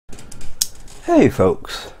Hey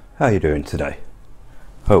folks, how you doing today?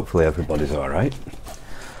 Hopefully everybody's alright.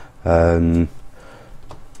 This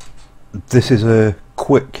is a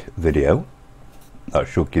quick video that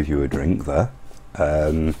should give you a drink there.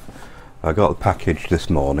 I got the package this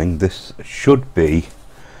morning. This should be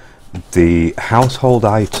the household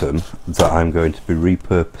item that I'm going to be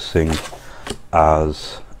repurposing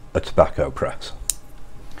as a tobacco press.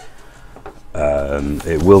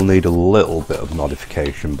 It will need a little bit of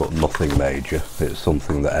modification, but nothing major. It's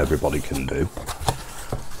something that everybody can do.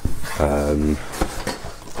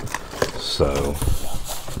 So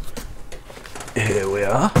here we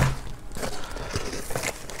are.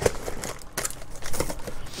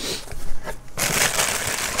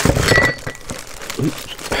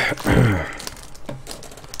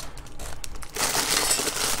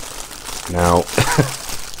 Now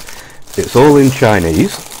it's all in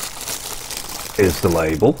Chinese is the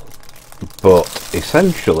label, but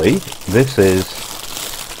essentially this is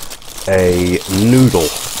a noodle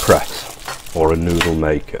press or a noodle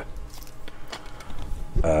maker.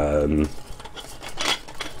 You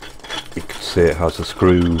can see it has a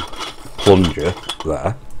screw plunger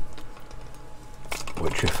there,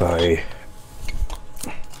 which if I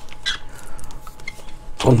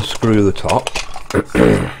unscrew the top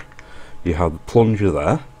you have the plunger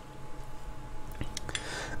there.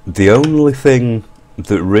 The only thing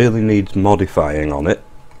that really needs modifying on it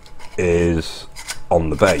is on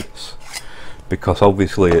the base, because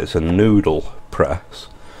obviously it's a noodle press,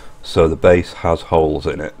 so the base has holes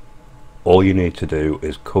in it. All you need to do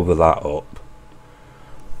is cover that up,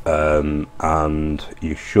 and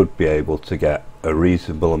you should be able to get a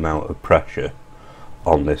reasonable amount of pressure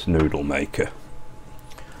on this noodle maker.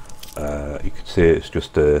 You can see it's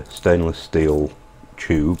just a stainless steel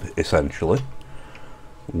tube essentially,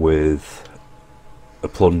 with a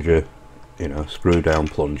plunger, you know, screw down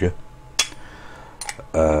plunger.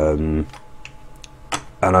 And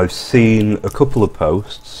I've seen a couple of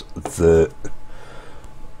posts that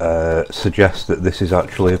suggest that this is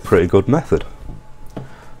actually a pretty good method,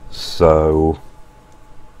 so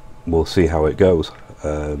we'll see how it goes.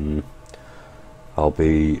 What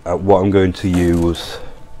I'm going to use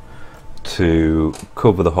to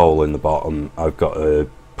cover the hole in the bottom, I've got a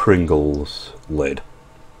Pringles lid.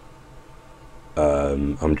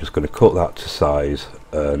 I'm just going to cut that to size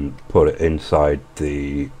and put it inside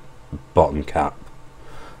the bottom cap,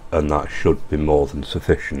 and that should be more than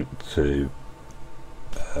sufficient to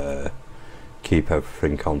keep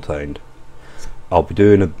everything contained. I'll be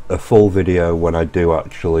doing a full video when I do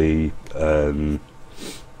actually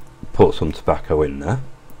put some tobacco in there,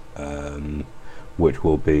 which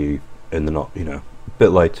will be in the a bit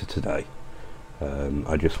later today.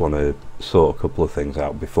 I just want to sort a couple of things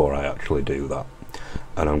out before I actually do that,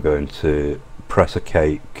 and I'm going to press a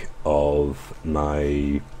cake of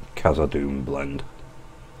my Kazadoom blend.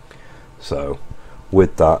 So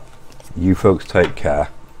with that, you folks take care,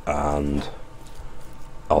 and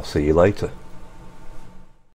I'll see you later.